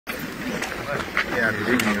Yeah, good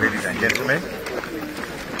evening, ladies and gentlemen.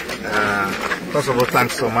 First of all,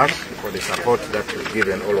 thanks so much for the support that you've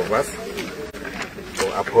given all of us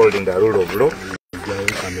for upholding the rule of law.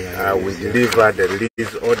 We delivered the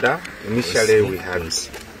release order. Initially, we had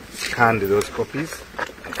scanned those copies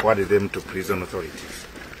and forwarded them to prison authorities.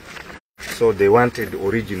 So they wanted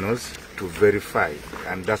originals to verify,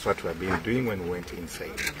 and that's what we have been doing when we went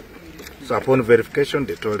inside. So upon verification,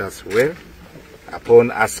 they told us, well,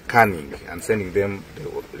 upon us scanning and sending them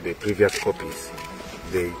the previous copies,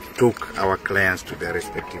 they took our clients to their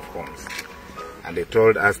respective homes. And they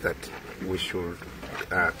told us that we should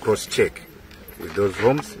cross-check with those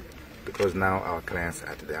homes because now our clients are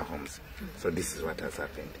at their homes. So this is what has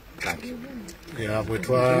happened. Thank you. Yeah,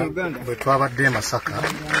 bwetwabadde Masaka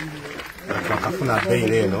twakafuna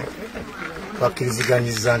bbeeyi eno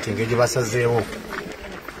twakkiriziganyizza nti engeri basazeewo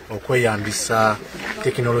okweyambisa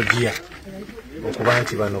tekinologiya okuba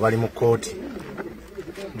nti bano bali mu kkooti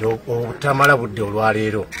obutamala budde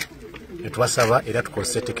olwaleero ne tubasaba era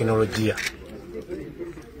tukozese tekinologiya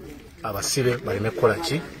abasibe baleme kukola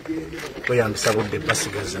ki kweyambisa budde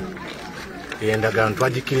basigaza endagaano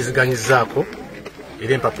twagikkiriziganyizzaako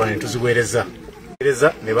era empapula ne tuziweereza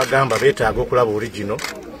ne bagamba beetaaga okulaba original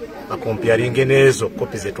bakompiyalinge n'ezo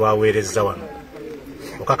kopi ze twaweerezza wano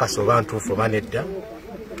okakasa oba ntuufu oba nedda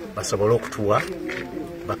basobole okutuwa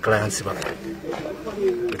baclients baffe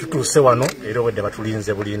tetutuuse wano era obwedde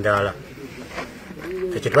batulinze bulindaala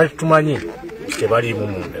ekyo tebali tumanyi tebaliimu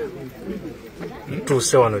munda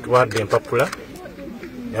tutuuse wano tuwadde empapula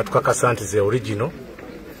era tukakasa nti ze original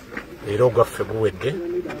era ogwaffe guwedde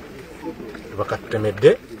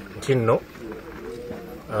bakatutemedde nti nno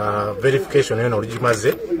verification eno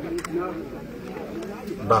olugimaze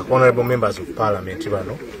ba honorable members of parliament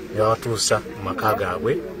bano nebabatuusa mu maka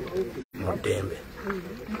gaabwe mu ddembe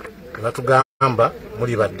nebatugamba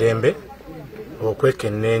muli baddembe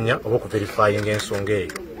okwekenneenya oba okuverifyinga ensonga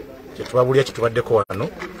eyo kyetubabulya kitubaddeko wano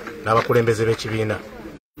n'abakulembeze b'ekibiina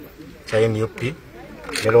kya NUP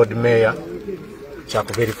ne Lord Mayor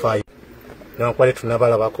kyakuverify nakwale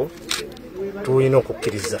tunabalabako tulina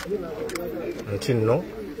okukkiriza nti nno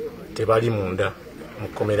tebali munda mu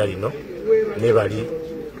kkomera lino ne bali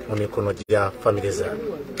mu mikono gya famire zaabwe.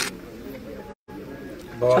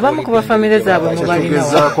 Abamu ku bafamire zaabwe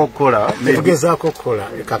tugezaako okukola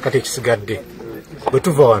kakati ekisigadde bwe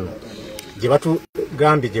tuva wano gye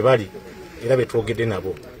batugambye gye bali era betwogedde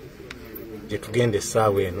nabo gye tugenda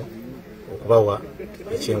essaawa eno okubawa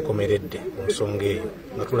ekyenkomeredde mu nsonga eyo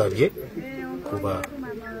nga tulabye kuba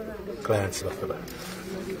clients baffe bano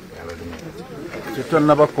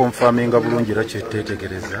tetannaba konfaminga bulungi era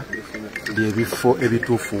kyetetegereza byebifo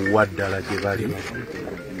ebituufu waddala gye bali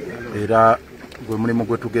era gwe mulimu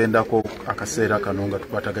gwe tugendako akaseera kano nga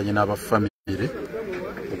tukwataganye n'abafamire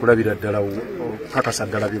okulabira ddala kakasa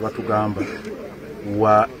ddala bye batugamba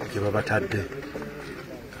wa gye babatadde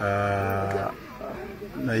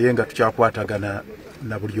naye nga tukyakwatagana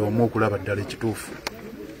na buli omu okulaba ddala ekituufu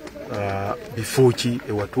bifo ki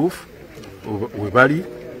ewatuufu we bali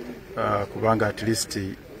kubanga at least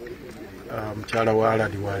mukyala wa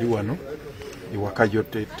Allan waali wano ewaka yo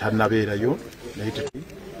tannabeerayo naye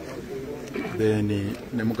then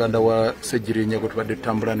ne muganda wa Ssegirinya gwe tubadde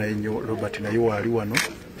tutambula naye nnyo Robert naye waali wano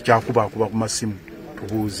tukyakubakuba ku masimu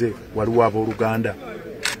tubuuze waliwo abooluganda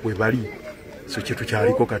we bali so kye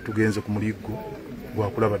tukyaliko kati tugenze ku muligo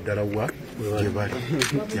gwakulaba ddala wa gye bali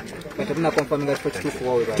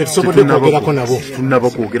tetusobodde kwogerako nabo tunaba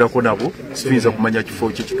kwogerako nabo tuyinza kumanya kifo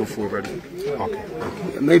kye kituufu we bali.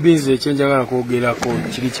 Maybe nze ekyenjagala kwogerako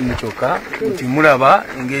kiri kimu kyokka nti mulaba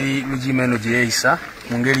engeri mujima eno gye yeeyisa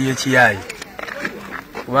mu ngeri y'ekiyaayi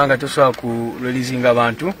kubanga tosobola ku releasinga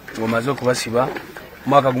abantu ng'omaze okubasiba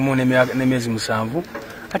omwaka gumu n'emyezi 7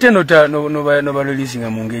 ate noba releasinga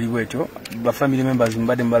mu ngeri bwetyo ba family members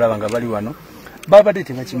mbadde mbalaba nga bali wano babadde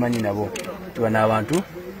tebakimanyi nabo tubana abantu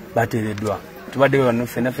bateereddwa tubadde wano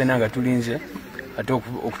ffenna nga tulinze ate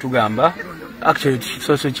okutugamba actually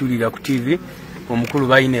tusoose kiwulira ku TV omukulu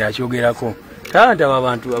bayine yakyogerako nti abo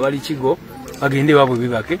abantu abali Kigo bagende babwe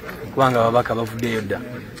bibake kubanga babaka bavuddeyo dda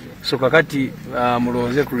so kakati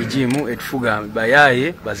mulowooze ku regimu etufuga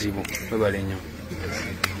bayaye bazibu webale nnyo.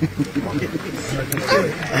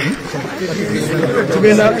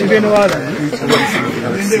 Tugenda wala